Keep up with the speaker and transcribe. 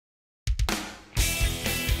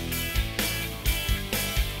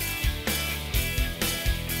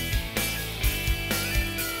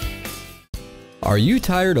Are you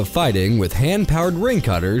tired of fighting with hand-powered ring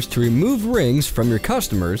cutters to remove rings from your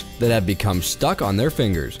customers that have become stuck on their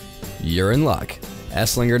fingers? You're in luck.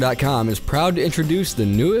 Esslinger.com is proud to introduce the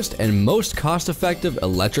newest and most cost-effective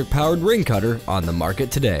electric-powered ring cutter on the market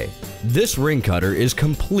today. This ring cutter is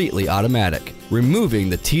completely automatic, removing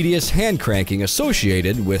the tedious hand cranking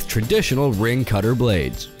associated with traditional ring cutter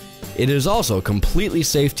blades. It is also completely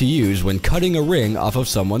safe to use when cutting a ring off of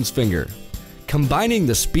someone's finger. Combining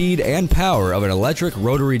the speed and power of an electric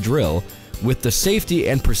rotary drill with the safety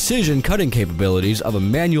and precision cutting capabilities of a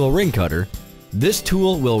manual ring cutter, this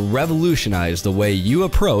tool will revolutionize the way you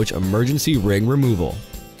approach emergency ring removal.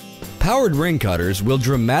 Powered ring cutters will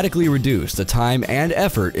dramatically reduce the time and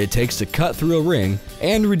effort it takes to cut through a ring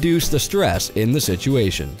and reduce the stress in the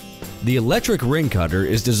situation. The electric ring cutter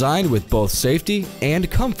is designed with both safety and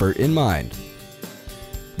comfort in mind.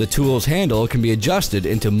 The tool's handle can be adjusted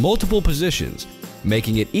into multiple positions,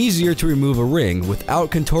 making it easier to remove a ring without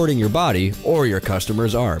contorting your body or your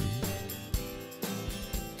customer's arm.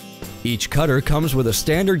 Each cutter comes with a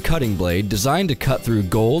standard cutting blade designed to cut through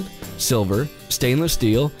gold, silver, stainless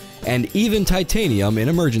steel, and even titanium in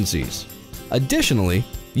emergencies. Additionally,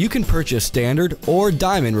 you can purchase standard or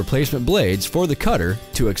diamond replacement blades for the cutter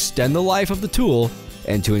to extend the life of the tool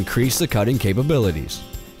and to increase the cutting capabilities.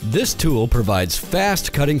 This tool provides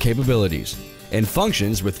fast cutting capabilities and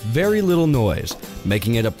functions with very little noise,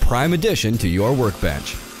 making it a prime addition to your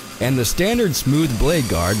workbench. And the standard smooth blade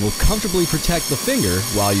guard will comfortably protect the finger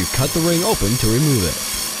while you cut the ring open to remove it.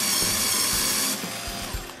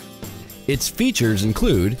 Its features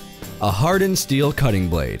include a hardened steel cutting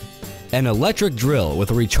blade, an electric drill with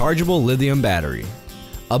a rechargeable lithium battery,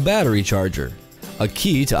 a battery charger, a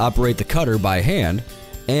key to operate the cutter by hand,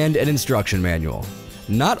 and an instruction manual.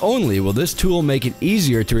 Not only will this tool make it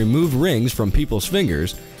easier to remove rings from people's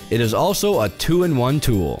fingers, it is also a two-in-one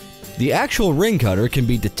tool. The actual ring cutter can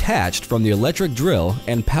be detached from the electric drill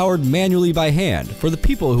and powered manually by hand for the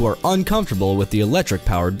people who are uncomfortable with the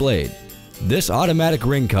electric-powered blade. This automatic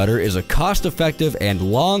ring cutter is a cost-effective and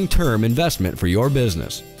long-term investment for your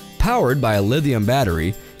business. Powered by a lithium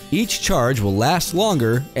battery, each charge will last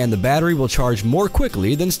longer and the battery will charge more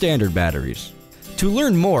quickly than standard batteries. To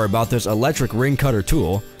learn more about this electric ring cutter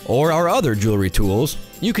tool or our other jewelry tools,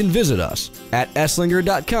 you can visit us at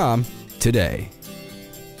Esslinger.com today.